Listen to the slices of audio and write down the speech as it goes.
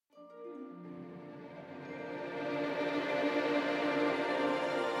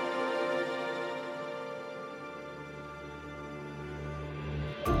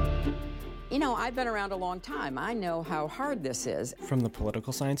You know, I've been around a long time. I know how hard this is. From the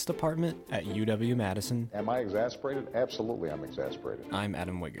Political Science Department at UW-Madison. Am I exasperated? Absolutely, I'm exasperated. I'm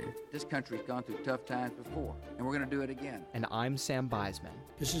Adam Wigger. This country's gone through tough times before, and we're going to do it again. And I'm Sam Beisman.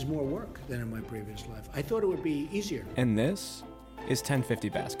 This is more work than in my previous life. I thought it would be easier. And this is 1050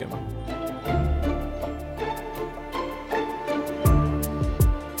 Bascom.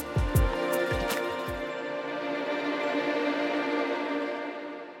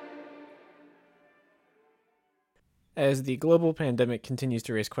 As the global pandemic continues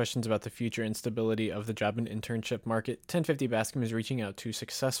to raise questions about the future and stability of the job and internship market, 1050 Bascom is reaching out to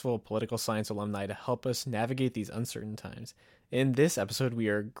successful political science alumni to help us navigate these uncertain times. In this episode, we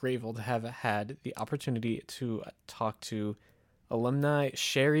are grateful to have had the opportunity to talk to alumni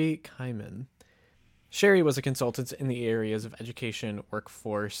Sherry Kaiman. Sherry was a consultant in the areas of education,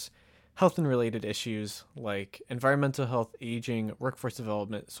 workforce, health and related issues like environmental health, aging, workforce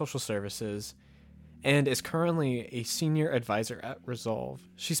development, social services, and is currently a senior advisor at Resolve.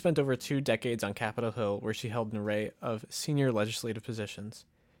 She spent over 2 decades on Capitol Hill, where she held an array of senior legislative positions.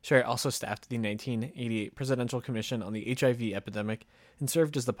 Sherry also staffed the 1988 Presidential Commission on the HIV epidemic and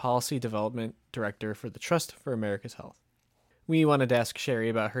served as the Policy Development Director for the Trust for America's Health. We wanted to ask Sherry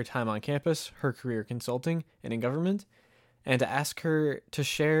about her time on campus, her career consulting and in government, and to ask her to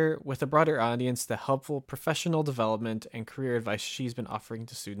share with a broader audience the helpful professional development and career advice she's been offering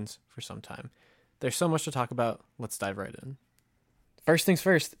to students for some time. There's so much to talk about. Let's dive right in. First things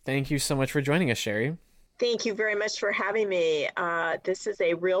first, thank you so much for joining us, Sherry. Thank you very much for having me. This is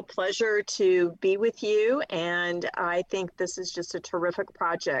a real pleasure to be with you, and I think this is just a terrific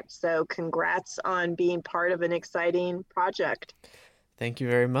project. So congrats on being part of an exciting project. Thank you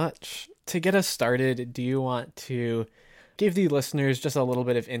very much. To get us started, do you want to give the listeners just a little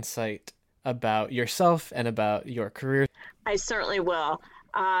bit of insight about yourself and about your career? I certainly will.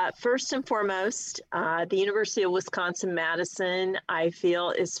 First and foremost, the University of Wisconsin-Madison, I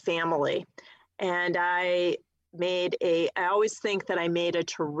feel, is family. And I always think that I made a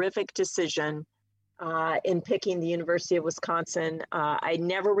terrific decision in picking the University of Wisconsin. I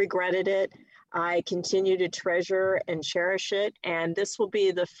never regretted it. I continue to treasure and cherish it. And this will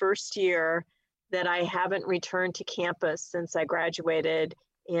be the first year that I haven't returned to campus since I graduated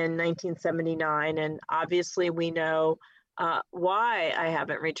in 1979. And obviously we know why I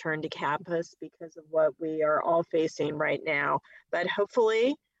haven't returned to campus, because of what we are all facing right now. But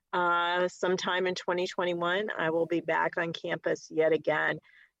hopefully sometime in 2021, I will be back on campus yet again.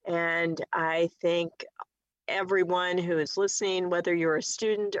 And I think everyone who is listening, whether you're a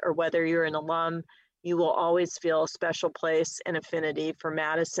student or whether you're an alum, you will always feel a special place and affinity for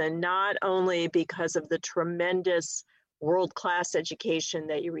Madison, not only because of the tremendous world-class education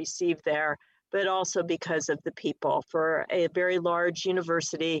that you receive there, but also because of the people. For a very large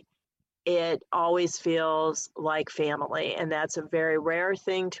university, it always feels like family, and that's a very rare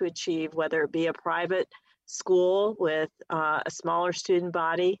thing to achieve, whether it be a private school with a smaller student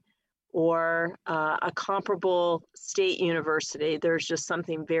body or a comparable state university. There's just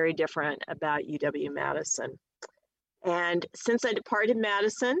something very different about UW-Madison. And since I departed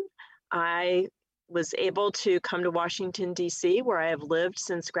Madison, I was able to come to Washington, D.C., where I have lived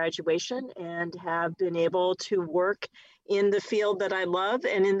since graduation and have been able to work in the field that I love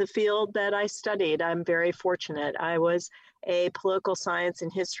and in the field that I studied. I'm very fortunate. I was a political science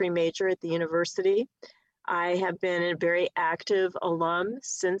and history major at the university. I have been a very active alum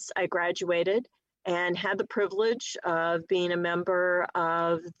since I graduated and had the privilege of being a member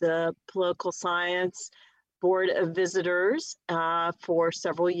of the Political Science Board of Visitors for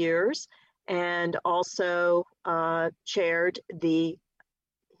several years, and also chaired the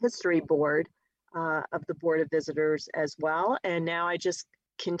history board of the Board of Visitors as well. And now I just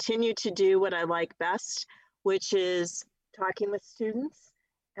continue to do what I like best, which is talking with students,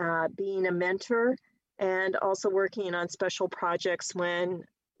 being a mentor, and also working on special projects when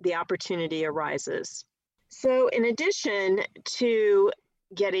the opportunity arises. So in addition to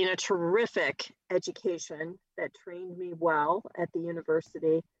getting a terrific education that trained me well at the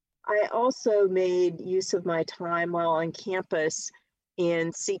university, I also made use of my time while on campus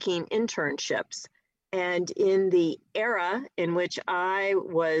in seeking internships. And in the era in which I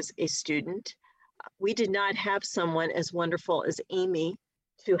was a student, we did not have someone as wonderful as Amy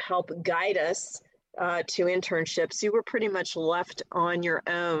to help guide us to internships. You were pretty much left on your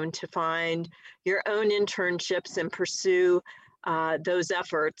own to find your own internships and pursue those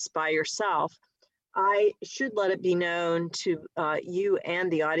efforts by yourself. I should let it be known to you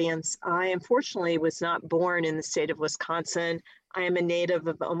and the audience, I unfortunately was not born in the state of Wisconsin. I am a native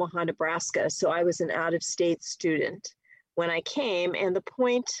of Omaha, Nebraska, so I was an out-of-state student when I came, and the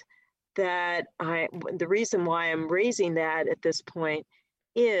point the reason why I'm raising that at this point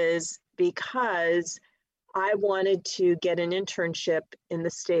is because I wanted to get an internship in the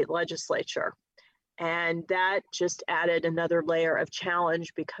state legislature. And that just added another layer of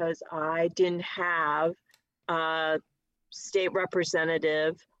challenge because I didn't have a state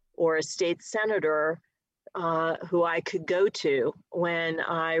representative or a state senator who I could go to when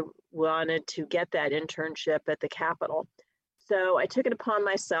I wanted to get that internship at the Capitol. So I took it upon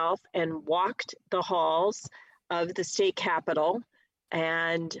myself and walked the halls of the state Capitol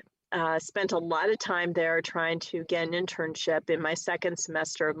and spent a lot of time there trying to get an internship in my second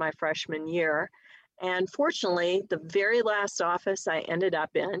semester of my freshman year. And fortunately, the very last office I ended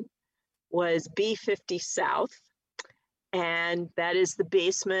up in was B50 South. And that is the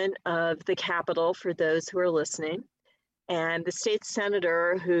basement of the Capitol for those who are listening. And the state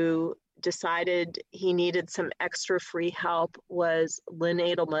senator who decided he needed some extra free help was Lynn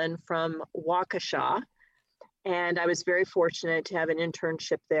Edelman from Waukesha. And I was very fortunate to have an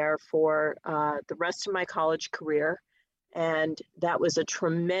internship there for the rest of my college career. And that was a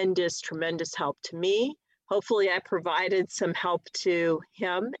tremendous, tremendous help to me. Hopefully I provided some help to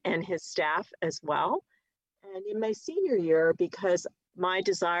him and his staff as well. And in my senior year, because my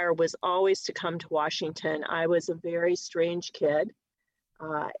desire was always to come to Washington, I was a very strange kid.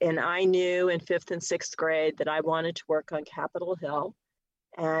 And I knew in 5th and 6th grade that I wanted to work on Capitol Hill.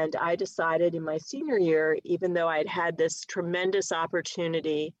 And I decided in my senior year, even though I'd had this tremendous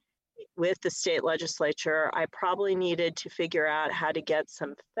opportunity with the state legislature, I probably needed to figure out how to get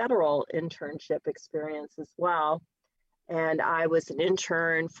some federal internship experience as well. And I was an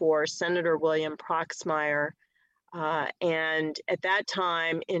intern for Senator William Proxmire. And at that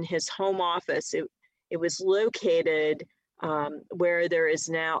time in his home office, it was located where there is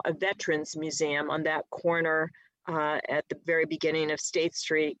now a Veterans Museum on that corner at the very beginning of State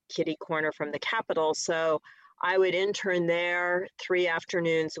Street, kitty corner from the Capitol. So I would intern there 3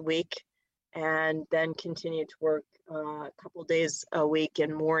 afternoons a week and then continue to work a couple days a week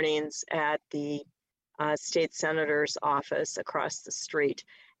in mornings at the state senator's office across the street.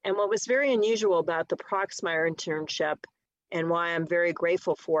 And what was very unusual about the Proxmire internship and why I'm very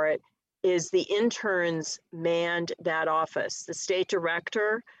grateful for it is the interns manned that office. The state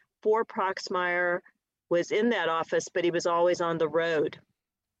director for Proxmire was in that office, but he was always on the road.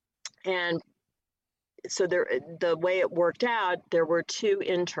 And so the way it worked out, there were 2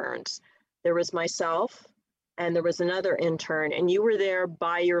 interns. There was myself and there was another intern, and you were there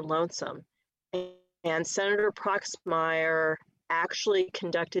by your lonesome. And Senator Proxmire actually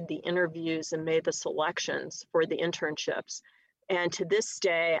conducted the interviews and made the selections for the internships. And to this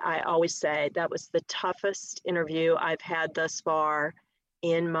day, I always say that was the toughest interview I've had thus far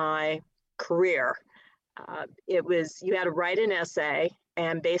in my career. You had to write an essay,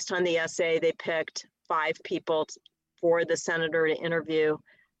 and based on the essay, they picked 5 people for the senator to interview,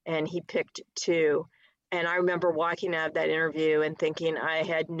 and he picked 2. And I remember walking out of that interview and thinking I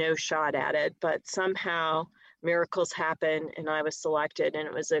had no shot at it, but somehow miracles happened and I was selected, and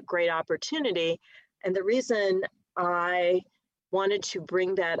it was a great opportunity. And the reason I wanted to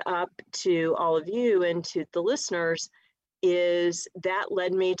bring that up to all of you and to the listeners is that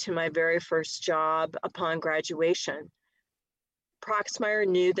led me to my very first job upon graduation. Proxmire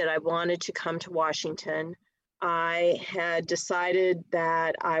knew that I wanted to come to Washington. I had decided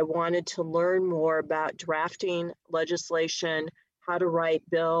that I wanted to learn more about drafting legislation, how to write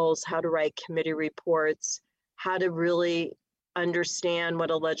bills, how to write committee reports, how to really understand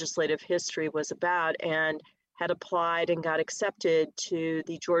what a legislative history was about, and had applied and got accepted to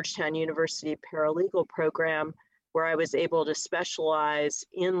the Georgetown University Paralegal Program, where I was able to specialize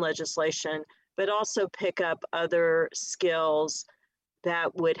in legislation, but also pick up other skills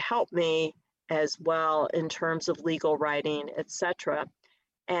that would help me as well in terms of legal writing, etc.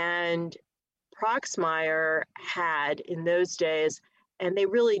 And Proxmire had in those days, and they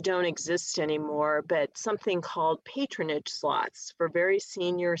really don't exist anymore, but something called patronage slots for very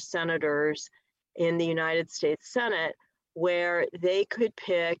senior senators in the United States Senate, where they could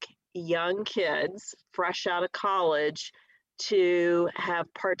pick young kids fresh out of college to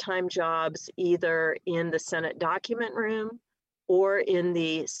have part-time jobs either in the Senate document room or in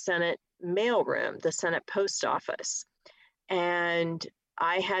the Senate mail room, the Senate post office. And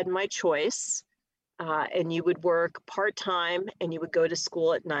I had my choice, and you would work part-time and you would go to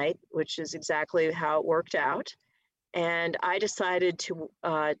school at night, which is exactly how it worked out. And I decided to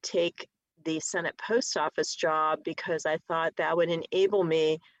take the Senate post office job because I thought that would enable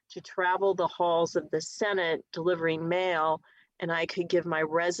me to travel the halls of the Senate delivering mail, and I could give my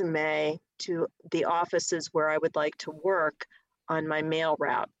resume to the offices where I would like to work on my mail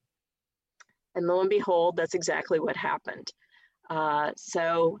route. And lo and behold, that's exactly what happened.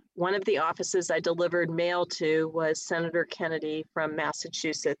 So one of the offices I delivered mail to was Senator Kennedy from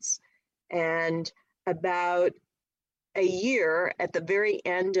Massachusetts. And about a year at the very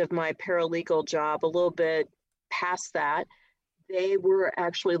end of my paralegal job, a little bit past that, they were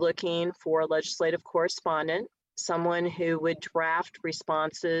actually looking for a legislative correspondent, someone who would draft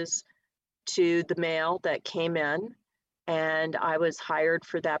responses to the mail that came in. And I was hired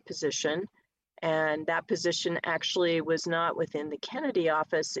for that position. And that position actually was not within the Kennedy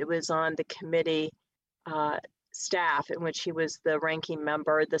office. It was on the committee staff in which he was the ranking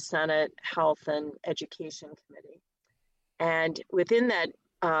member, the Senate Health and Education Committee. And within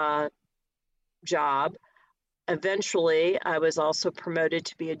that job, eventually I was also promoted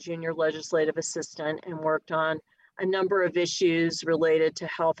to be a junior legislative assistant and worked on a number of issues related to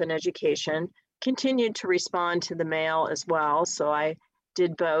health and education, continued to respond to the mail as well. So I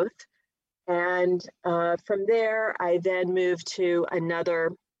did both. And from there, I then moved to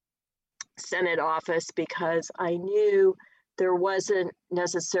another Senate office because I knew there wasn't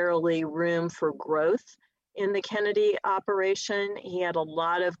necessarily room for growth in the Kennedy operation. He had a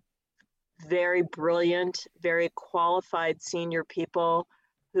lot of very brilliant, very qualified senior people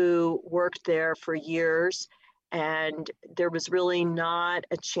who worked there for years. And there was really not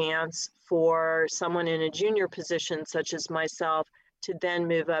a chance for someone in a junior position such as myself to then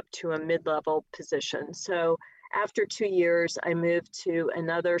move up to a mid-level position. So after 2 years, I moved to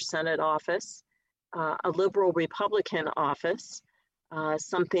another Senate office, a liberal Republican office,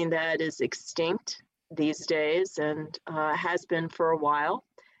 something that is extinct these days and has been for a while.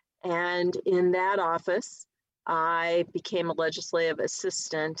 And in that office, I became a legislative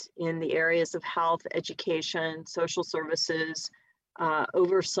assistant in the areas of health, education, social services,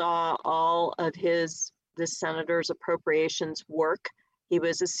 oversaw all of the senator's appropriations work. He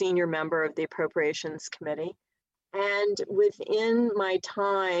was a senior member of the Appropriations Committee. And within my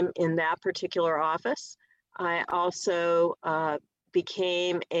time in that particular office, I also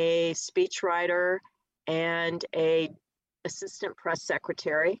became a speechwriter and a assistant press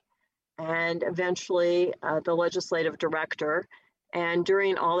secretary, and eventually the legislative director. And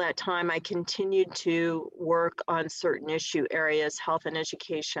during all that time, I continued to work on certain issue areas, health and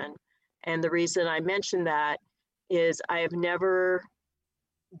education. And the reason I mention that is I have never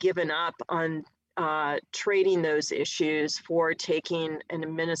given up on trading those issues for taking an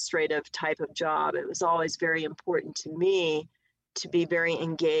administrative type of job. It was always very important to me to be very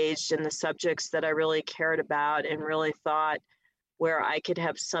engaged in the subjects that I really cared about and really thought where I could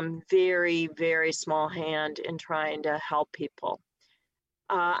have some very, very small hand in trying to help people.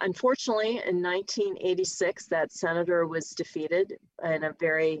 Unfortunately, in 1986, that senator was defeated by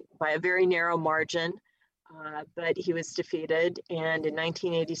a very narrow margin, but he was defeated. And in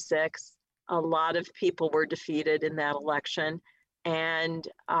 1986, a lot of people were defeated in that election. And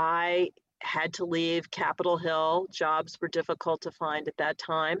I had to leave Capitol Hill. Jobs were difficult to find at that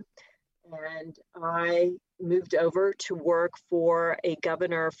time. And I moved over to work for a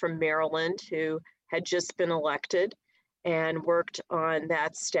governor from Maryland who had just been elected, and worked on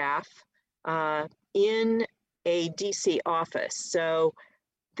that staff in a DC office. So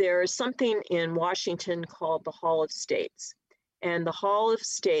there is something in Washington called the Hall of States. And the Hall of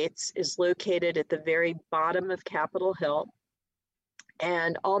States is located at the very bottom of Capitol Hill.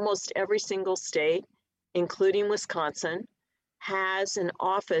 And almost every single state, including Wisconsin, has an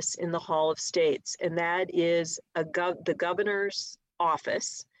office in the Hall of States. And that is the governor's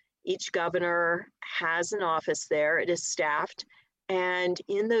office. Each governor has an office there. It is staffed. And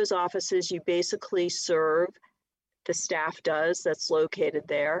in those offices, you basically serve, the staff does, that's located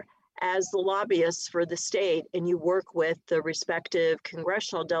there, as the lobbyists for the state. And you work with the respective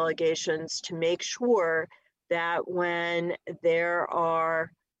congressional delegations to make sure that when there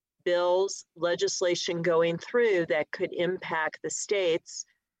are bills, legislation going through that could impact the states,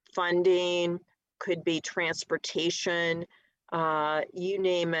 funding, could be transportation, you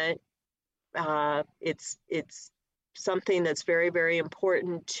name it, it's something that's very, very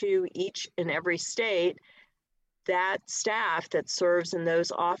important to each and every state. That staff that serves in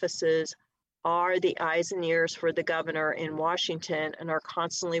those offices are the eyes and ears for the governor in Washington and are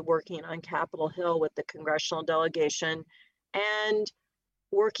constantly working on Capitol Hill with the congressional delegation and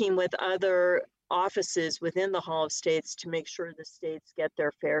working with other offices within the Hall of States to make sure the states get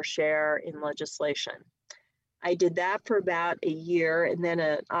their fair share in legislation. I did that for about a year, and then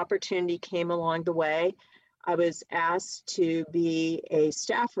an opportunity came along the way. I was asked to be a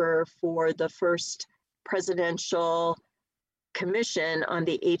staffer for the first presidential commission on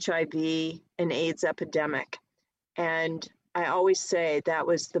the HIV and AIDS epidemic. And I always say that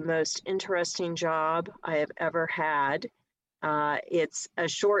was the most interesting job I have ever had. It's a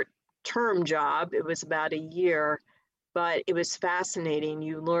short-term job. It was about a year, but it was fascinating.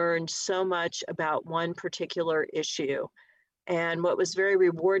 You learned so much about one particular issue. And what was very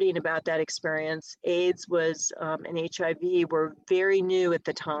rewarding about that experience, AIDS and HIV were very new at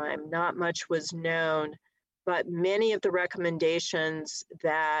the time. Not much was known, but many of the recommendations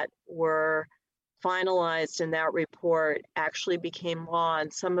that were finalized in that report actually became law,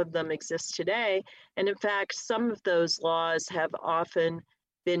 and some of them exist today. And in fact, some of those laws have often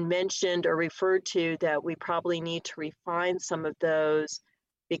been mentioned or referred to that we probably need to refine some of those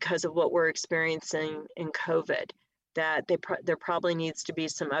because of what we're experiencing in COVID, that there probably needs to be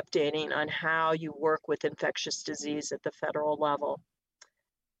some updating on how you work with infectious disease at the federal level.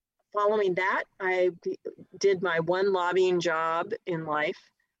 Following that, I did my one lobbying job in life,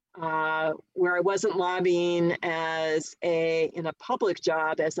 where I wasn't lobbying in a public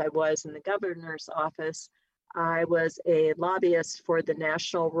job as I was in the governor's office. I was a lobbyist for the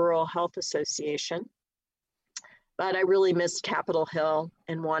National Rural Health Association, but I really missed Capitol Hill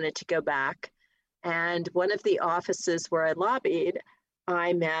and wanted to go back. And one of the offices where I lobbied,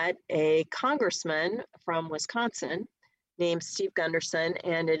 I met a congressman from Wisconsin named Steve Gunderson,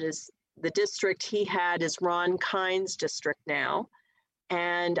 and the district he had is Ron Kind's district now.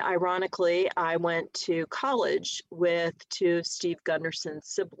 And ironically, I went to college with two of Steve Gunderson's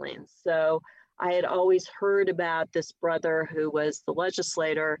siblings. So I had always heard about this brother who was the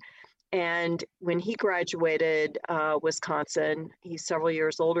legislator. And when he graduated Wisconsin, he's several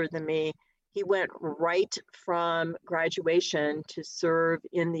years older than me, he went right from graduation to serve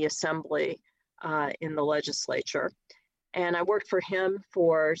in the assembly in the legislature. And I worked for him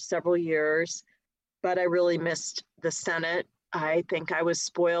for several years, but I really missed the Senate. I think I was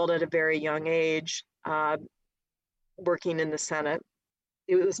spoiled at a very young age working in the Senate.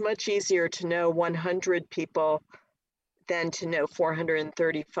 It was much easier to know 100 people than to know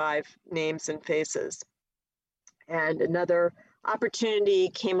 435 names and faces. And another opportunity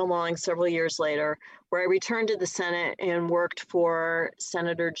came along several years later where I returned to the Senate and worked for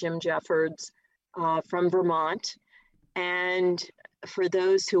Senator Jim Jeffords from Vermont. And for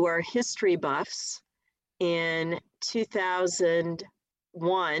those who are history buffs, in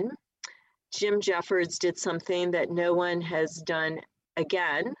 2001, Jim Jeffords did something that no one has done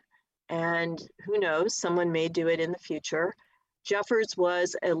again, and who knows, someone may do it in the future. Jeffords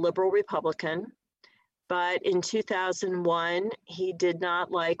was a liberal Republican, but in 2001, he did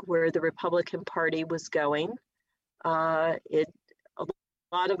not like where the Republican Party was going. A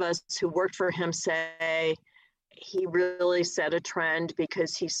lot of us who worked for him say he really set a trend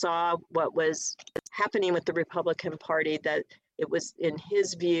because he saw what was happening with the Republican Party, that it was, in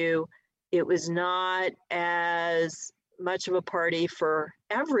his view, it was not as much of a party for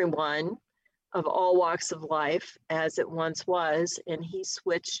everyone of all walks of life as it once was, and he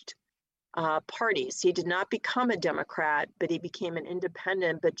switched parties. He did not become a Democrat, but he became an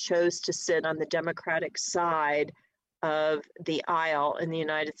independent, but chose to sit on the Democratic side of the aisle in the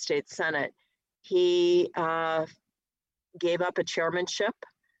United States Senate. He gave up a chairmanship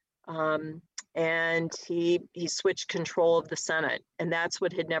and he switched control of the Senate. And that's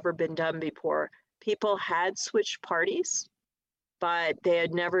what had never been done before. People had switched parties, but they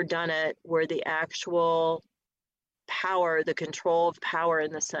had never done it where the actual power, the control of power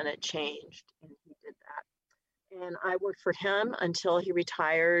in the Senate changed. And he did that. And I worked for him until he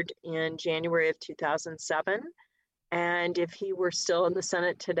retired in January of 2007. And if he were still in the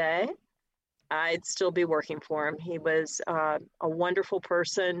Senate today, I'd still be working for him. He was a wonderful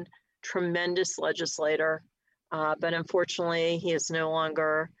person, tremendous legislator, but unfortunately he is no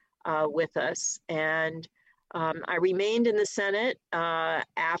longer with us. And I remained in the Senate.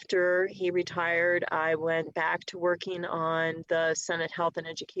 After he retired, I went back to working on the Senate Health and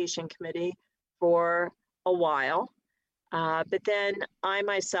Education Committee for a while. But then I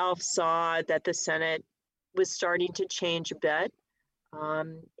myself saw that the Senate was starting to change a bit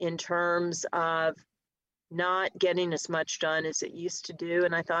in terms of not getting as much done as it used to do.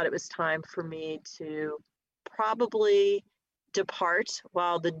 And I thought it was time for me to probably depart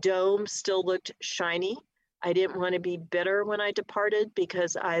while the dome still looked shiny. I didn't want to be bitter when I departed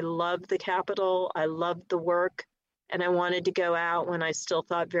because I loved the Capitol, I loved the work, and I wanted to go out when I still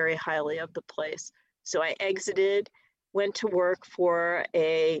thought very highly of the place. So I exited, went to work for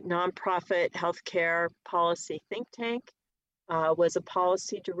a nonprofit healthcare policy think tank, was a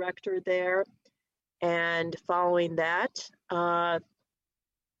policy director there. And following that, I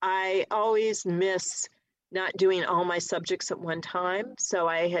always miss not doing all my subjects at one time. So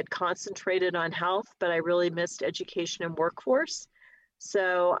I had concentrated on health, but I really missed education and workforce.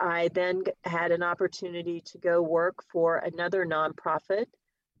 So I then had an opportunity to go work for another nonprofit,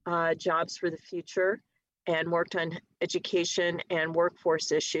 Jobs for the Future, and worked on education and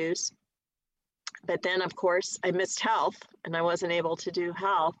workforce issues. But then, of course, I missed health and I wasn't able to do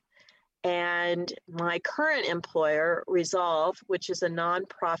health. And my current employer, Resolve, which is a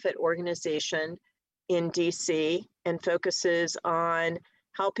nonprofit organization in DC and focuses on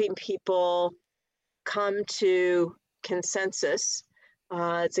helping people come to consensus.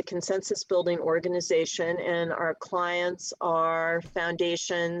 It's a consensus building organization, and our clients are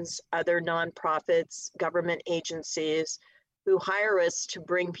foundations, other nonprofits, government agencies who hire us to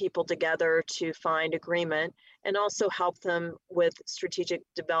bring people together to find agreement and also help them with strategic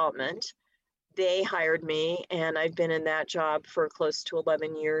development. They hired me, and I've been in that job for close to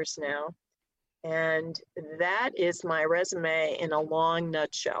 11 years now. And that is my resume in a long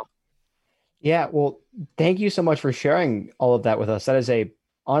nutshell. Yeah, well, thank you so much for sharing all of that with us. That is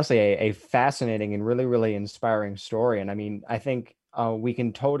honestly a fascinating and really, really inspiring story. And I mean, I think we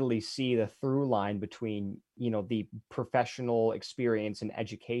can totally see the through line between, the professional experience and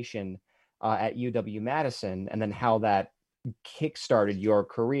education at UW-Madison, and then how that kickstarted your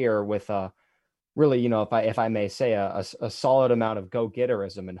career with a really, if I may say, a solid amount of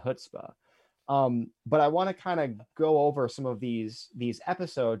go-getterism and chutzpah. But I want to kind of go over some of these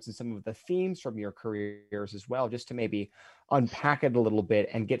episodes and some of the themes from your careers as well, just to maybe unpack it a little bit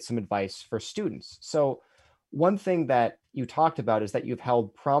and get some advice for students. So one thing that you talked about is that you've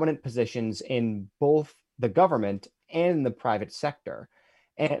held prominent positions in both the government and the private sector.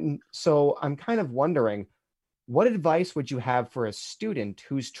 And so I'm kind of wondering, what advice would you have for a student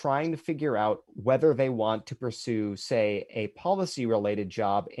who's trying to figure out whether they want to pursue, say, a policy-related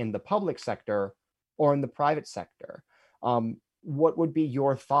job in the public sector or in the private sector? What would be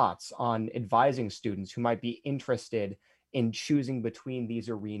your thoughts on advising students who might be interested in choosing between these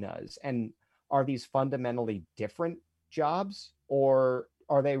arenas? And are these fundamentally different jobs, or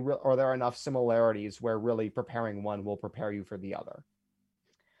are there enough similarities where really preparing one will prepare you for the other?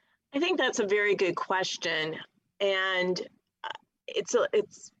 I think that's a very good question. And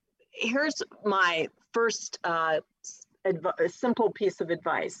here's my first simple piece of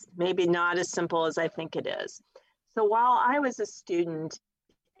advice, maybe not as simple as I think it is. So while I was a student,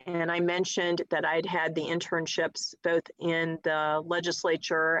 and I mentioned that I'd had the internships both in the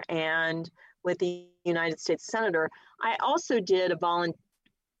legislature and with the United States Senator, I also did a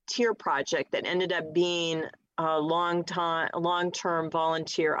volunteer project that ended up being a long-term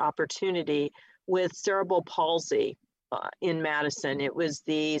volunteer opportunity with cerebral palsy in Madison. It was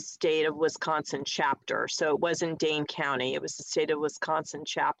the state of Wisconsin chapter. So it wasn't Dane County, it was the state of Wisconsin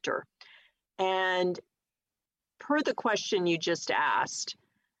chapter. And per the question you just asked,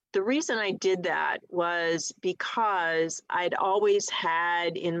 the reason I did that was because I'd always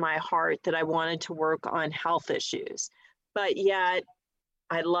had in my heart that I wanted to work on health issues, but yet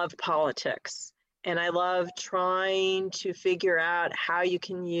I love politics. And I love trying to figure out how you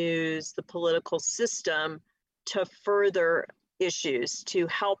can use the political system to further issues, to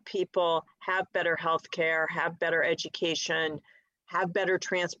help people have better health care, have better education, have better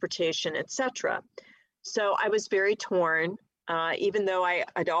transportation, etc. So I was very torn. Even though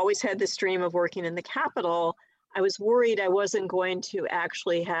I'd always had this dream of working in the Capitol, I was worried I wasn't going to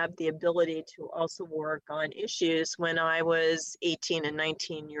actually have the ability to also work on issues when I was 18 and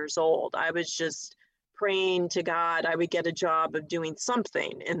 19 years old. I was just praying to God I would get a job of doing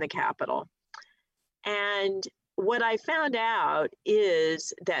something in the Capitol. And what I found out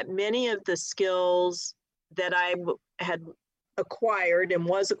is that many of the skills that I had acquired and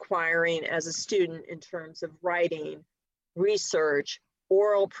was acquiring as a student in terms of writing, research,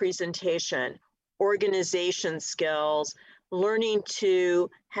 oral presentation, organization skills, learning to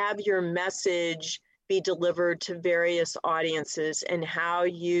have your message be delivered to various audiences and how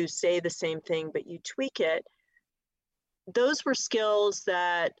you say the same thing but you tweak it. Those were skills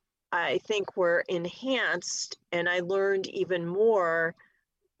that I think were enhanced, and I learned even more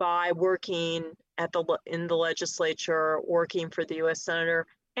by working in the legislature, working for the U.S. Senator,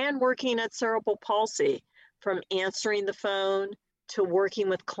 and working at Cerebral Palsy, from answering the phone to working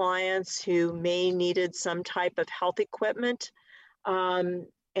with clients who may needed some type of health equipment.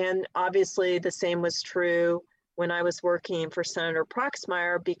 And obviously the same was true when I was working for Senator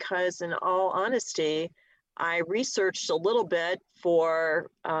Proxmire, because in all honesty, I researched a little bit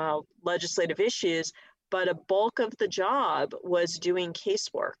for legislative issues, but a bulk of the job was doing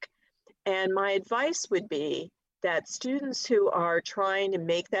casework. And my advice would be that students who are trying to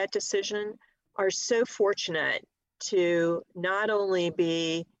make that decision are so fortunate to not only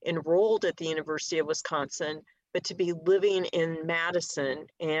be enrolled at the University of Wisconsin, but to be living in Madison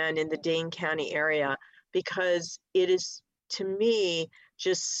and in the Dane County area, because it is, to me,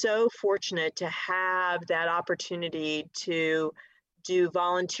 just so fortunate to have that opportunity to do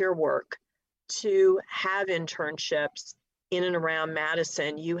volunteer work, to have internships in and around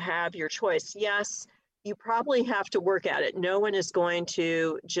Madison. You have your choice. Yes, you probably have to work at it. No one is going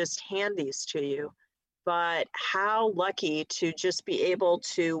to just hand these to you. But how lucky to just be able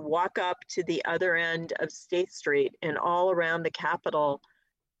to walk up to the other end of State Street and all around the Capitol.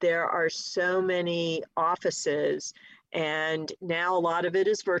 There are so many offices, and now a lot of it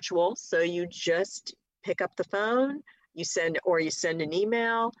is virtual. So you just pick up the phone, you send an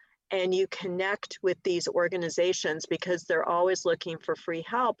email, and you connect with these organizations because they're always looking for free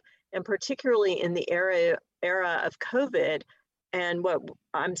help. And particularly in the era of COVID, and what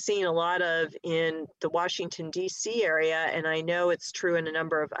I'm seeing a lot of in the Washington, D.C. area, and I know it's true in a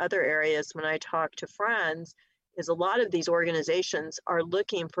number of other areas when I talk to friends, is a lot of these organizations are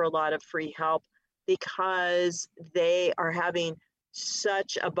looking for a lot of free help because they are having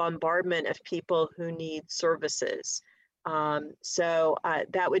such a bombardment of people who need services. So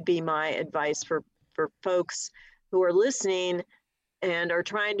that would be my advice for folks who are listening and are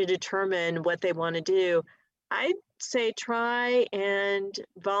trying to determine what they want to do. I'd say try and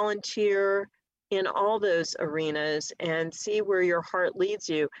volunteer in all those arenas and see where your heart leads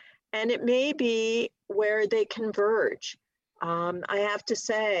you. And it may be where they converge. I have to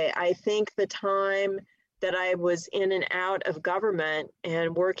say, I think the time that I was in and out of government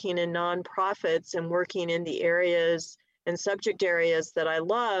and working in nonprofits and working in the areas and subject areas that I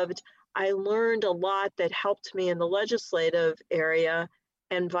loved, I learned a lot that helped me in the legislative area,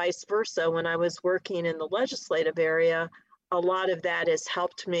 and vice versa. When I was working in the legislative area, a lot of that has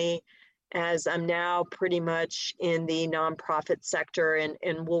helped me as I'm now pretty much in the nonprofit sector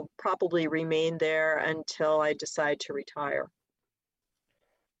and will probably remain there until I decide to retire.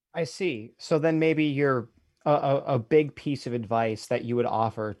 I see. So then maybe you're a big piece of advice that you would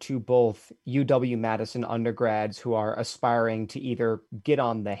offer to both UW-Madison undergrads who are aspiring to either get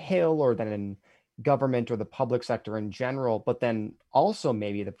on the Hill or then in government or the public sector in general, but then also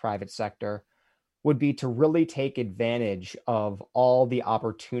maybe the private sector, would be to really take advantage of all the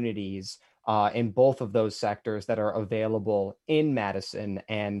opportunities in both of those sectors that are available in Madison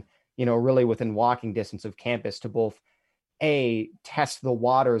and, really within walking distance of campus to both test the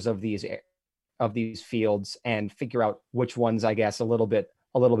waters of these fields and figure out which ones, I guess, a little bit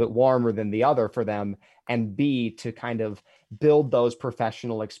warmer than the other for them, and B, to kind of build those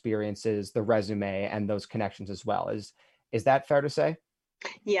professional experiences, the resume, and those connections as well. Is that fair to say?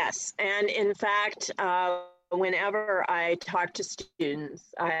 Yes, and in fact, whenever I talk to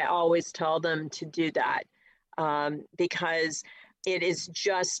students, I always tell them to do that because it is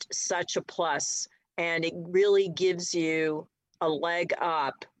just such a plus, and it really gives you a leg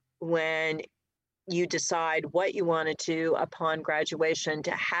up when you decide what you want to do upon graduation.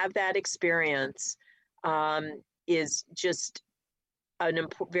 To have that experience is just a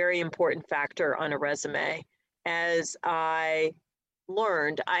very important factor on a resume. As I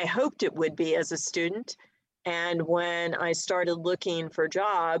learned, I hoped it would be as a student. And when I started looking for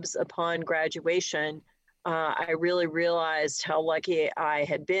jobs upon graduation, I really realized how lucky I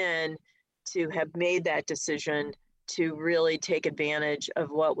had been to have made that decision to really take advantage of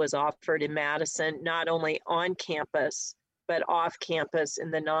what was offered in Madison, not only on campus, but off campus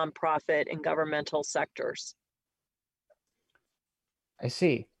in the nonprofit and governmental sectors. I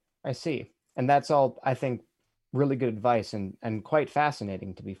see. And that's all, I think, really good advice and quite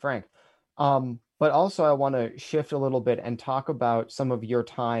fascinating, to be frank. But also I want to shift a little bit and talk about some of your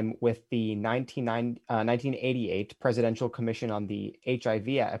time with the 1988 Presidential Commission on the HIV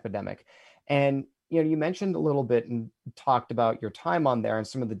epidemic. And you mentioned a little bit and talked about your time on there and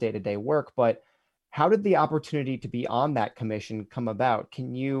some of the day-to-day work, but how did the opportunity to be on that commission come about?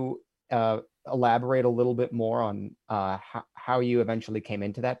 Can you elaborate a little bit more on how you eventually came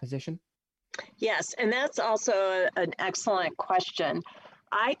into that position? Yes, and that's also an excellent question.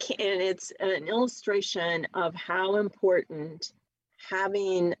 And it's an illustration of how important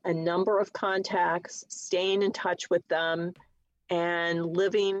having a number of contacts, staying in touch with them, and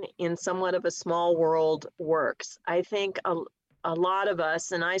living in somewhat of a small world works. I think a lot of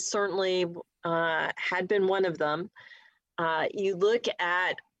us, and I certainly had been one of them, you look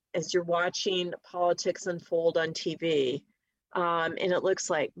at, as you're watching politics unfold on TV, and it looks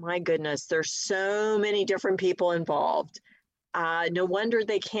like, my goodness, there's so many different people involved. No wonder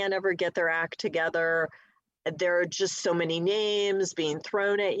they can't ever get their act together. There are just so many names being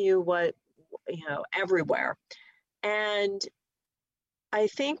thrown at you. everywhere. And I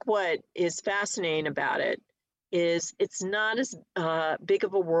think what is fascinating about it is it's not as big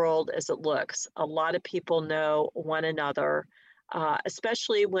of a world as it looks. A lot of people know one another,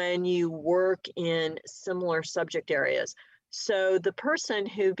 especially when you work in similar subject areas. So the person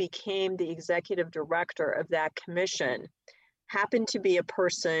who became the executive director of that commission happened to be a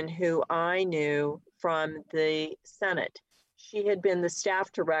person who I knew from the Senate. She had been the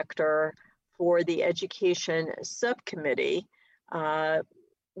staff director for the Education Subcommittee,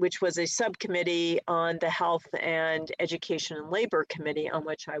 which was a subcommittee on the Health and Education and Labor Committee on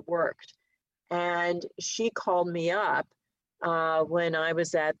which I worked. And she called me up when I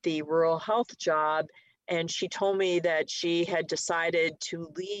was at the rural health job, and she told me that she had decided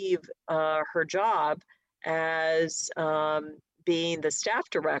to leave her job as being the staff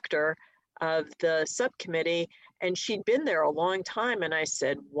director of the subcommittee, and she'd been there a long time. And I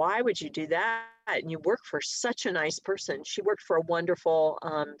said, why would you do that? And you work for such a nice person. She worked for a wonderful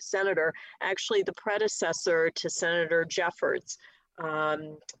senator, actually the predecessor to Senator Jeffords.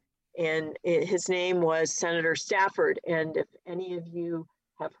 His name was Senator Stafford. And if any of you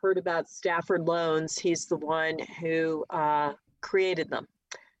have heard about Stafford loans, he's the one who created them.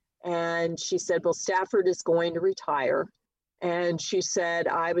 And she said, well, Stafford is going to retire. And she said,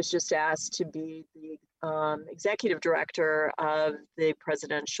 I was just asked to be the executive director of the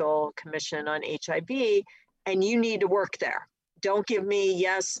Presidential Commission on HIV, and you need to work there. Don't give me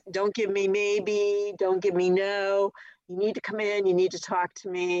yes, don't give me maybe, don't give me no. You need to come in, you need to talk to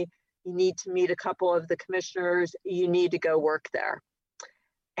me, you need to meet a couple of the commissioners, you need to go work there.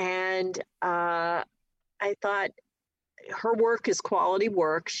 And I thought, her work is quality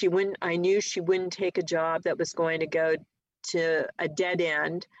work. I knew she wouldn't take a job that was going to go to a dead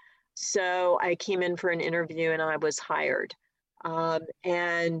end. So I came in for an interview and I was hired. I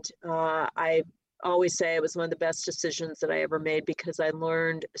always say it was one of the best decisions that I ever made, because I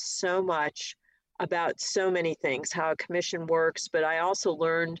learned so much about so many things, how a commission works, but I also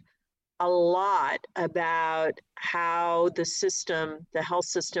learned a lot about how the health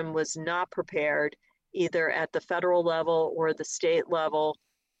system was not prepared, either at the federal level or the state level,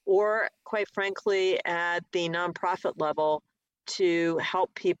 or quite frankly, at the nonprofit level, to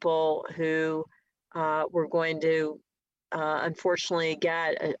help people who were going to unfortunately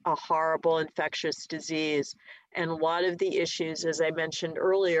get a horrible infectious disease. And a lot of the issues, as I mentioned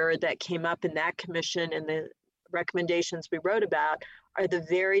earlier, that came up in that commission and the recommendations we wrote about are the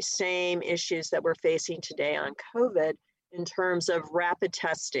very same issues that we're facing today on COVID, in terms of rapid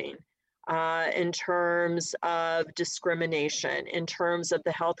testing, in terms of discrimination, in terms of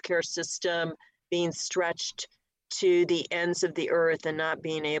the healthcare system being stretched to the ends of the earth and not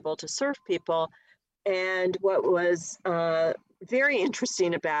being able to serve people. And what was very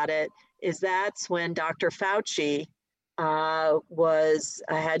interesting about it is that's when Dr. Fauci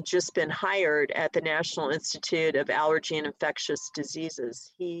had just been hired at the National Institute of Allergy and Infectious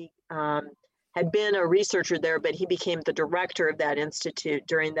Diseases. He had been a researcher there, but he became the director of that institute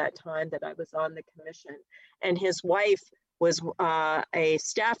during that time that I was on the commission. And his wife was a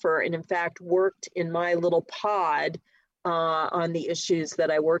staffer, and in fact worked in my little pod on the issues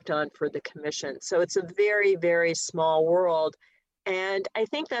that I worked on for the commission. So it's a very, very small world. And I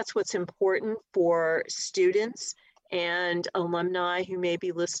think that's what's important for students and alumni who may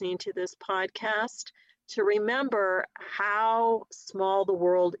be listening to this podcast, to remember how small the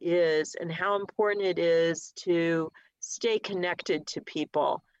world is and how important it is to stay connected to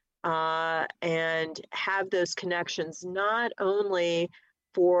people and have those connections, not only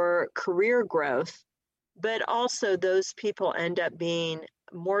for career growth, but also those people end up being,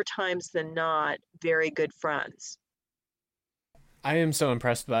 more times than not, very good friends. I am so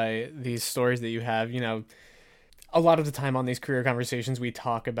impressed by these stories that you have. A lot of the time on these career conversations, we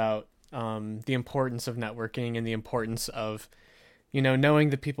talk about the importance of networking and the importance of, knowing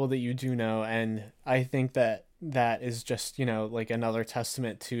the people that you do know. And I think that is just, like another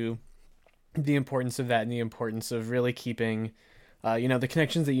testament to the importance of that, and the importance of really keeping, the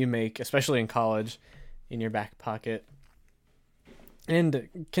connections that you make, especially in college, in your back pocket. And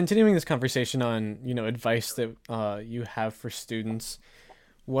continuing this conversation on, advice that you have for students,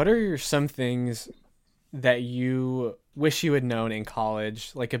 what are some things that you wish you had known in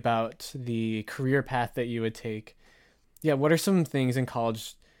college, like about the career path that you would take? Yeah, what are some things in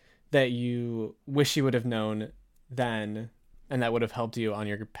college that you wish you would have known then, and that would have helped you on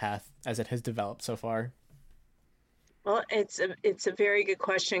your path as it has developed so far? Well, it's a very good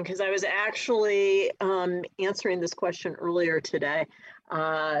question, because I was actually answering this question earlier today.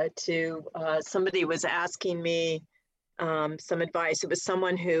 Somebody was asking me, some advice. It was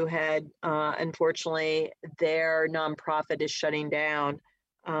someone who had, unfortunately, their nonprofit is shutting down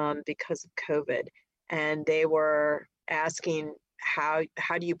because of COVID, and they were asking how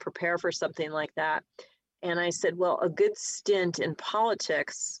do you prepare for something like that? And I said, well, a good stint in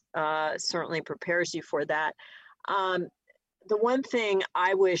politics certainly prepares you for that. The one thing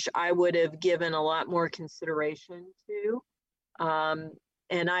I wish I would have given a lot more consideration to,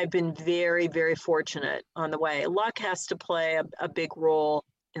 and I've been very, very fortunate on the way. Luck has to play a big role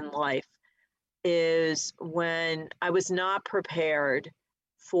in life, is when I was not prepared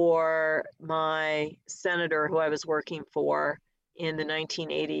for my senator who I was working for in the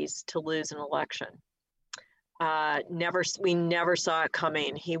 1980s to lose an election. We never saw it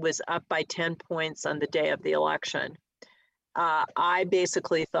coming. He was up by 10 points on the day of the election. I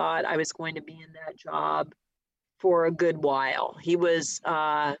basically thought I was going to be in that job for a good while. He was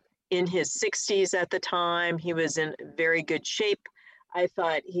in his 60s at the time. He was in very good shape. I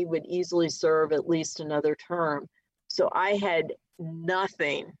thought he would easily serve at least another term. So I had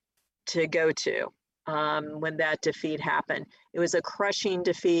nothing to go to when that defeat happened. It was a crushing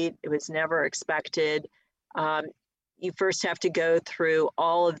defeat. It was never expected. You first have to go through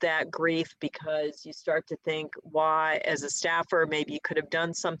all of that grief because you start to think why, as a staffer, maybe you could have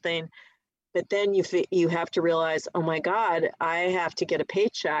done something. But then you have to realize, oh my God, I have to get a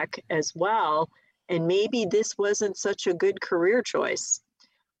paycheck as well. And maybe this wasn't such a good career choice.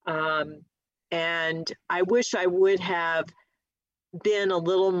 And I wish I would have been a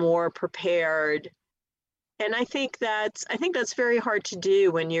little more prepared. And I think that's very hard to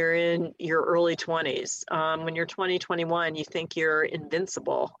do when you're in your early 20s. When you're 20, 21, you think you're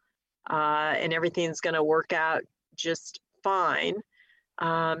invincible and everything's going to work out just fine.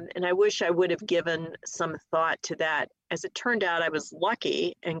 And I wish I would have given some thought to that. As it turned out, I was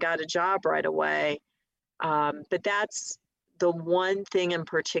lucky and got a job right away. But that's the one thing in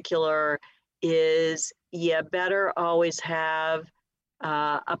particular, is you better always have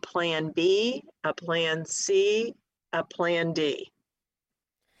a plan B, a plan C, a plan D.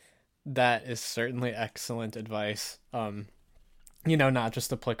 That is certainly excellent advice. Not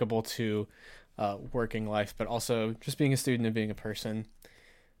just applicable to working life, but also just being a student and being a person.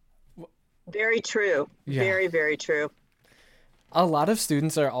 Very true. Yeah. Very, very true. A lot of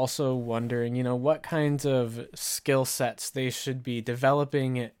students are also wondering, what kinds of skill sets they should be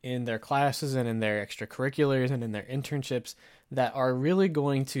developing in their classes and in their extracurriculars and in their internships that are really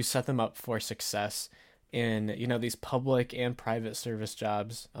going to set them up for success in, these public and private service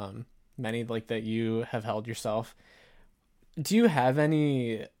jobs, many like that you have held yourself. Do you have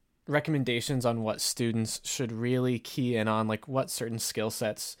any recommendations on what students should really key in on, like what certain skill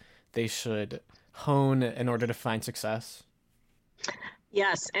sets they should hone in order to find success?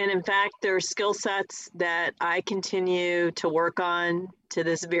 Yes, and in fact, there are skill sets that I continue to work on to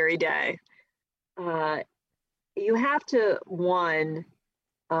this very day. You have to, one,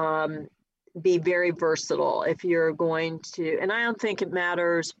 be very versatile if you're going to, and I don't think it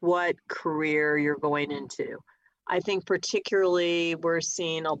matters what career you're going into. I think particularly we've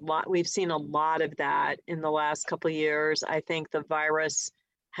seen a lot of that in the last couple of years. I think the virus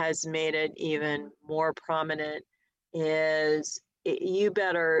has made it even more prominent, is you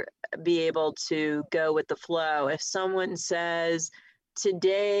better be able to go with the flow. If someone says,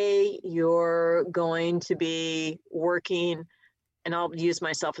 today you're going to be working, and I'll use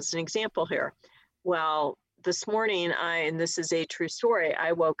myself as an example here. Well, this morning, and this is a true story,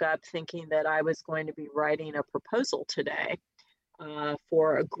 I woke up thinking that I was going to be writing a proposal today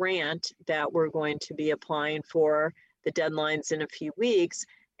for a grant that we're going to be applying for. The deadline's in a few weeks.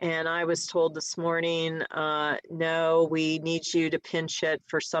 And I was told this morning, no, we need you to pinch hit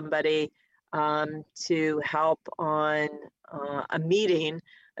for somebody to help on a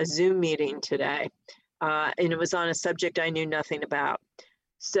Zoom meeting today. And it was on a subject I knew nothing about.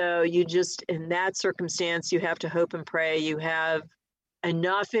 So in that circumstance, you have to hope and pray you have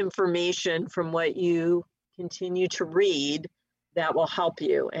enough information from what you continue to read that will help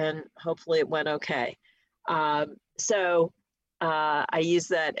you. And hopefully it went okay. I use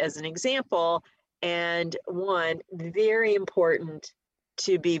that as an example. And one, very important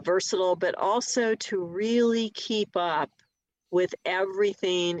to be versatile, but also to really keep up with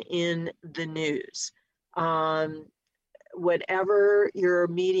everything in the news. Whatever your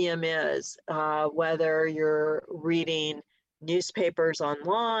medium is, whether you're reading newspapers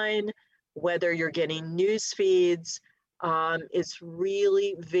online, whether you're getting news feeds, it's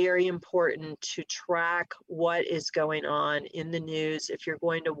really very important to track what is going on in the news if you're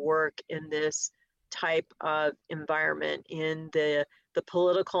going to work in this type of environment, in the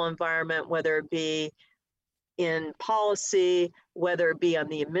political environment, whether it be in policy, whether it be on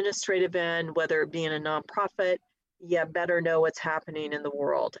the administrative end, whether it be in a nonprofit, you better know what's happening in the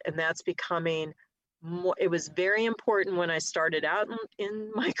world. And that's becoming more, it was very important when I started out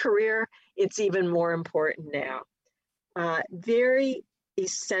in my career. It's even more important now. Very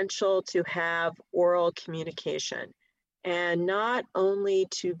essential to have oral communication, and not only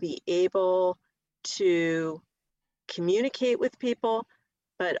to be able to communicate with people,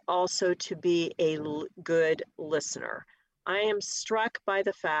 but also to be a good listener. I am struck by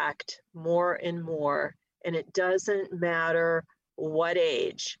the fact more and more, and it doesn't matter what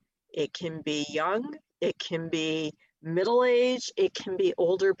age. It can be young, it can be middle age, it can be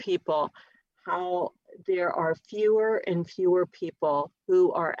older people, how there are fewer and fewer people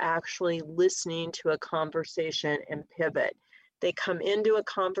who are actually listening to a conversation and pivot. They come into a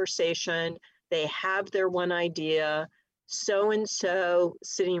conversation, they have their one idea, so-and-so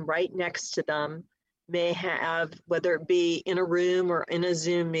sitting right next to them may have, whether it be in a room or in a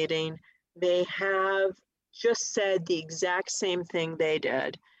Zoom meeting, may have just said the exact same thing they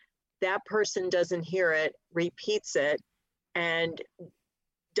did. That person doesn't hear it, repeats it, and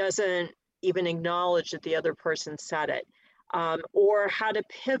doesn't even acknowledge that the other person said it. Or how to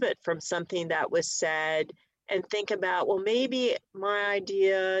pivot from something that was said and think about, well, maybe my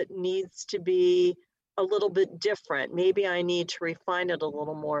idea needs to be a little bit different. Maybe I need to refine it a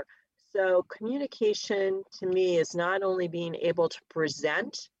little more. So communication to me is not only being able to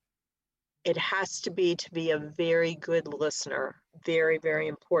present, it has to be a very good listener. Very, very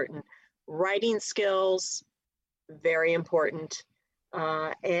important. Writing skills, very important.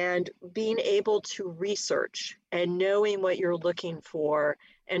 And being able to research and knowing what you're looking for,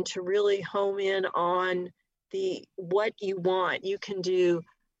 and to really home in on what you want. You can do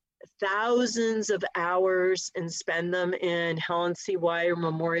thousands of hours and spend them in Helen C. White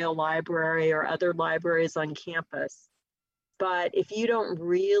Memorial Library or other libraries on campus. But if you don't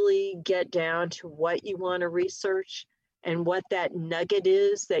really get down to what you want to research and what that nugget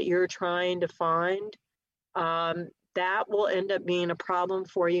is that you're trying to find, that will end up being a problem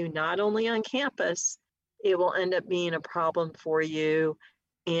for you, not only on campus, it will end up being a problem for you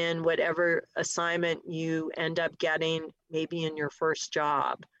in whatever assignment you end up getting, maybe in your first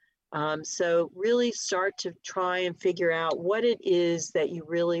job. So really start to try and figure out what it is that you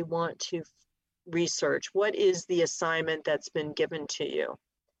really want to research. What is the assignment that's been given to you,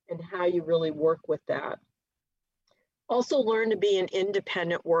 and how you really work with that. Also learn to be an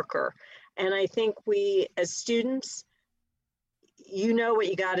independent worker. And I think we, as students, you know what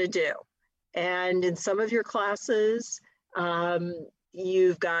you got to do. And in some of your classes,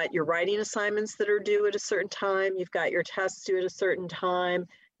 you've got your writing assignments that are due at a certain time. You've got your tests due at a certain time.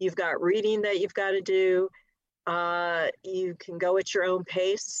 You've got reading that you've got to do. You can go at your own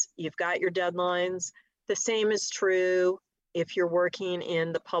pace. You've got your deadlines. The same is true if you're working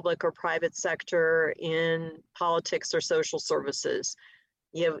in the public or private sector, in politics or social services.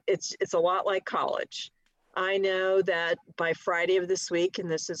 It's a lot like college. I know that by Friday of this week, and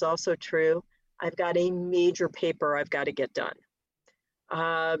this is also true, I've got a major paper I've got to get done.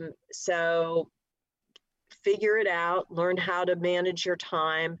 So figure it out, learn how to manage your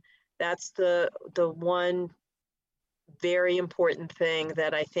time. That's the one very important thing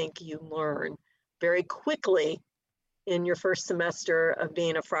that I think you learn very quickly in your first semester of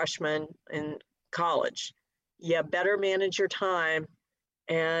being a freshman in college. You better manage your time,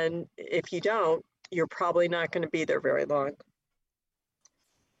 and if you don't, you're probably not going to be there very long.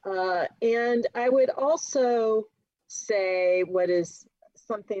 And I would also say what is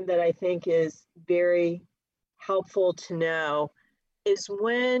something that I think is very helpful to know is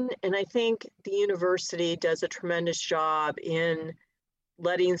when, and I think the university does a tremendous job in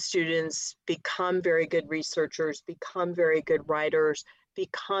letting students become very good researchers, become very good writers,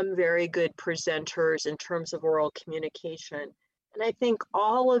 become very good presenters in terms of oral communication. And I think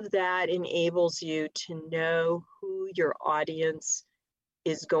all of that enables you to know who your audience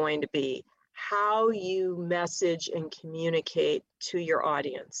is going to be, how you message and communicate to your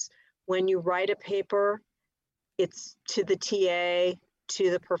audience. When you write a paper, it's to the TA,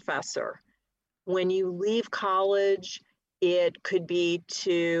 to the professor. When you leave college, it could be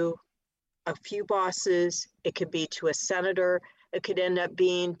to a few bosses, it could be to a senator, it could end up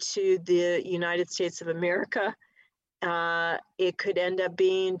being to the United States of America. It could end up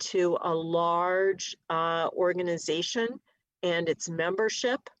being to a large organization and its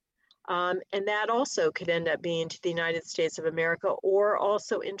membership. And that also could end up being to the United States of America or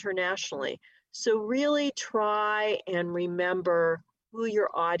also internationally. So really try and remember who your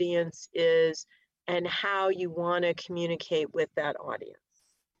audience is and how you want to communicate with that audience.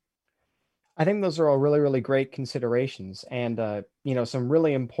 I think those are all really, really great considerations and, some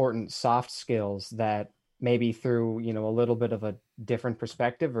really important soft skills that maybe through, a little bit of a different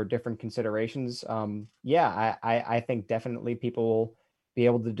perspective or different considerations. Yeah, I think definitely people will be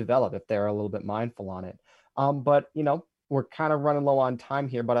able to develop if they're a little bit mindful on it. But, we're kind of running low on time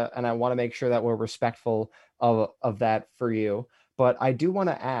here, but, and I want to make sure that we're respectful of that for you. But I do want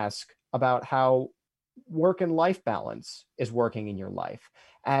to ask about how work and life balance is working in your life,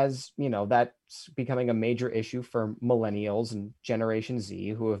 as that's becoming a major issue for millennials and Generation Z,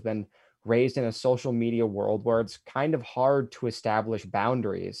 who have been raised in a social media world where it's kind of hard to establish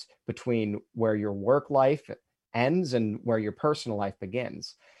boundaries between where your work life ends and where your personal life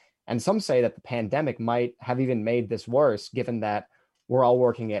begins. And some say that the pandemic might have even made this worse, given that we're all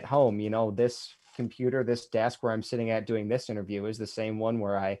working at home. This computer, this desk where I'm sitting at doing this interview is the same one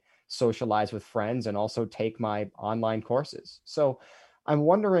where I socialize with friends and also take my online courses. So I'm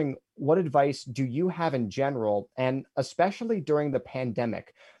wondering, what advice do you have in general, and especially during the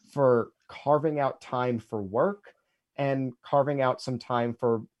pandemic, for carving out time for work and carving out some time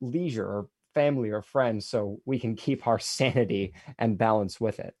for leisure or family or friends so we can keep our sanity and balance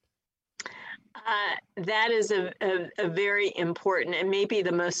with it? That is a very important and maybe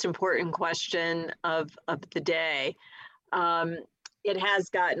the most important question of the day. It has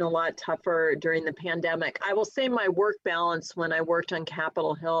gotten a lot tougher during the pandemic. I will say my work balance when I worked on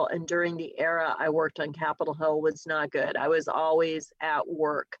Capitol Hill and during the era I worked on Capitol Hill was not good. I was always at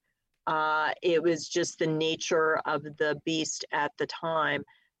work. It was just the nature of the beast at the time.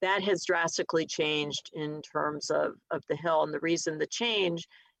 That has drastically changed in terms of the Hill. And the reason the change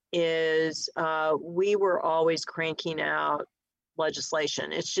is we were always cranking out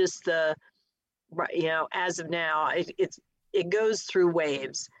legislation. It's just as of now, it goes through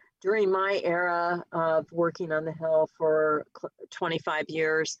waves. During my era of working on the Hill for 25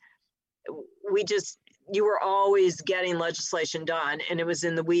 years, you were always getting legislation done, and it was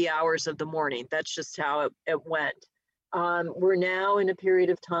in the wee hours of the morning. That's just how it went. We're now in a period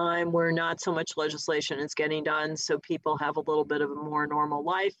of time where not so much legislation is getting done, so people have a little bit of a more normal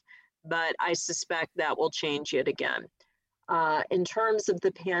life, but I suspect that will change yet again. In terms of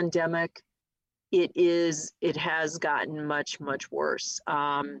the pandemic, it has gotten much, much worse.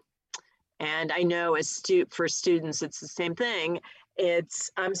 And I know for students, it's the same thing.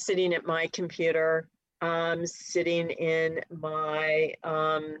 I'm sitting at my computer, sitting in my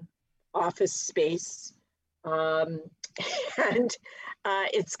office space, and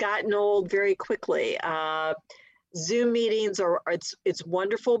it's gotten old very quickly. Zoom meetings it's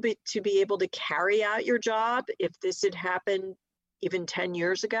wonderful to be able to carry out your job. If this had happened even 10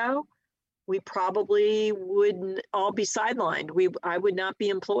 years ago, we probably wouldn't all be sidelined. I would not be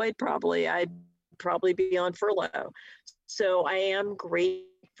employed probably. I'd probably be on furlough. So I am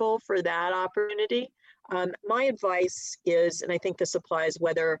grateful for that opportunity. My advice is, and I think this applies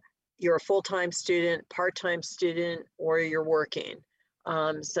whether you're a full-time student, part-time student, or you're working,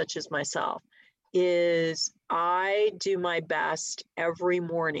 such as myself, is I do my best every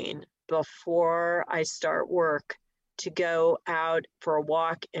morning before I start work to go out for a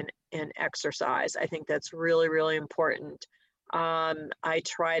walk and exercise. I think that's really, really important. I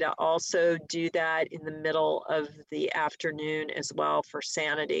try to also do that in the middle of the afternoon as well for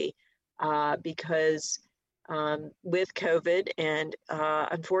sanity, because with COVID, and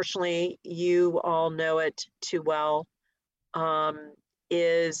unfortunately you all know it too well,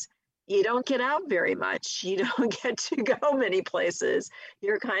 is you don't get out very much. You don't get to go many places.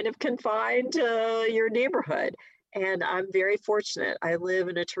 You're kind of confined to your neighborhood. And I'm very fortunate. I live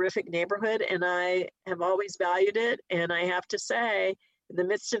in a terrific neighborhood and I have always valued it. And I have to say, in the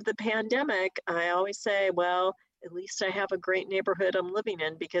midst of the pandemic, I always say, well, at least I have a great neighborhood I'm living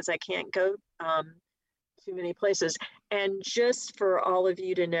in because I can't go too many places. And just for all of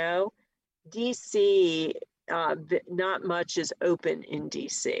you to know, DC, not much is open in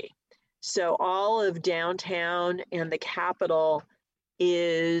DC. So all of downtown and the Capitol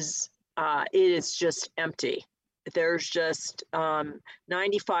it is just empty. There's just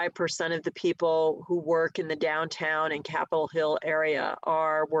 95% of the people who work in the downtown and Capitol Hill area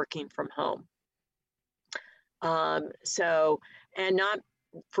are working from home. And not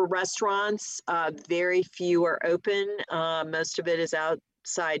for restaurants, very few are open. Most of it is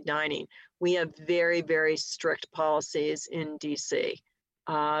outside dining. We have very, very strict policies in DC.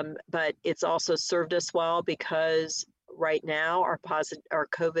 But it's also served us well because right now our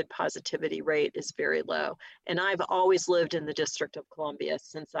COVID positivity rate is very low. And I've always lived in the District of Columbia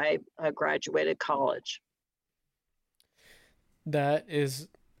since I graduated college. That is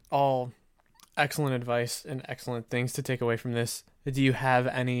all Excellent advice and excellent things to take away from this. Do you have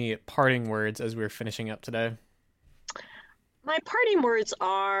any parting words as we're finishing up today? My parting words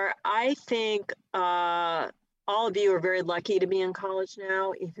are, I think all of you are very lucky to be in college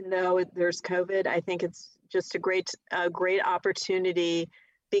now, even though there's COVID. I think it's just a great opportunity,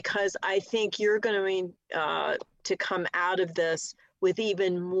 because I think you're going to come out of this with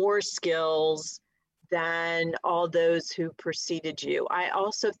even more skills than all those who preceded you. I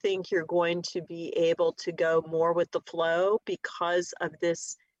also think you're going to be able to go more with the flow because of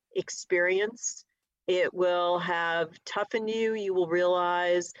this experience. It will have toughened you. You will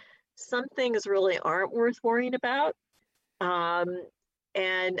realize some things really aren't worth worrying about.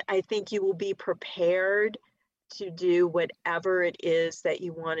 And I think you will be prepared to do whatever it is that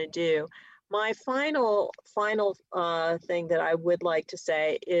you want to do. My final thing that I would like to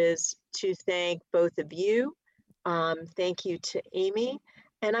say is to thank both of you. Thank you to Amy.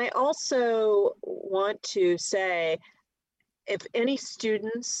 And I also want to say, if any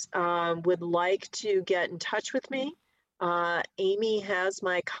students would like to get in touch with me, Amy has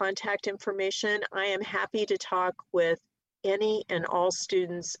my contact information. I am happy to talk with any and all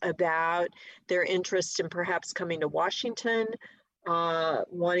students about their interest in perhaps coming to Washington,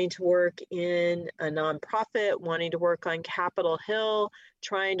 wanting to work in a nonprofit, wanting to work on Capitol Hill,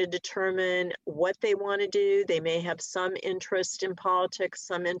 trying to determine what they want to do. They may have some interest in politics,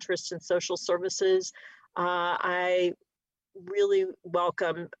 some interest in social services. I really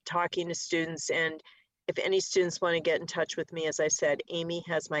welcome talking to students, and if any students want to get in touch with me, as I said, Amy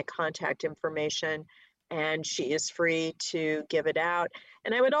has my contact information and she is free to give it out.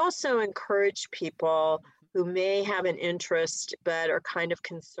 And I would also encourage people who may have an interest but are kind of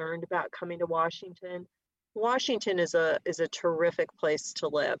concerned about coming to Washington. Washington is a terrific place to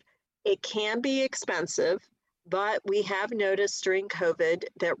live. It can be expensive, but we have noticed during COVID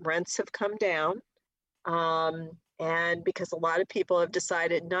that rents have come down. And because a lot of people have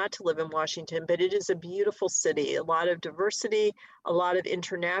decided not to live in Washington, but it is a beautiful city, a lot of diversity, a lot of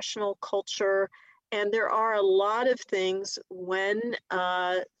international culture. And there are a lot of things when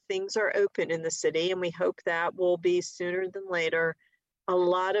things are open in the city, and we hope that will be sooner than later, a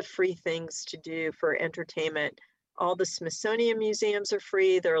lot of free things to do for entertainment. All the Smithsonian museums are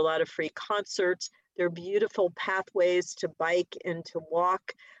free. There are a lot of free concerts. There are beautiful pathways to bike and to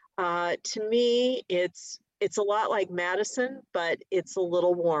walk. To me, it's a lot like Madison, but it's a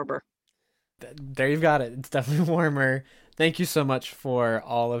little warmer. There you've got it. It's definitely warmer. Thank you so much for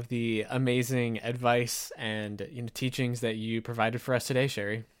all of the amazing advice and teachings that you provided for us today,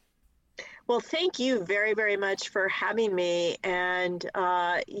 Sherry. Well, thank you very, very much for having me. And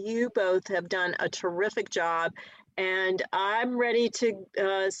you both have done a terrific job. And I'm ready to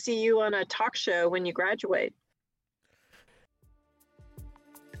see you on a talk show when you graduate.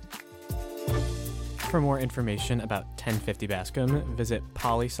 For more information about 1050 Bascom, visit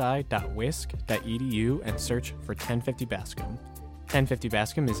polysci.wisc.edu and search for 1050 Bascom. 1050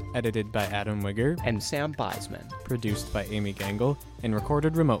 Bascom is edited by Adam Wigger and Sam Beisman, produced by Amy Gangle, and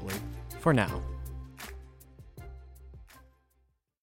recorded remotely. For now.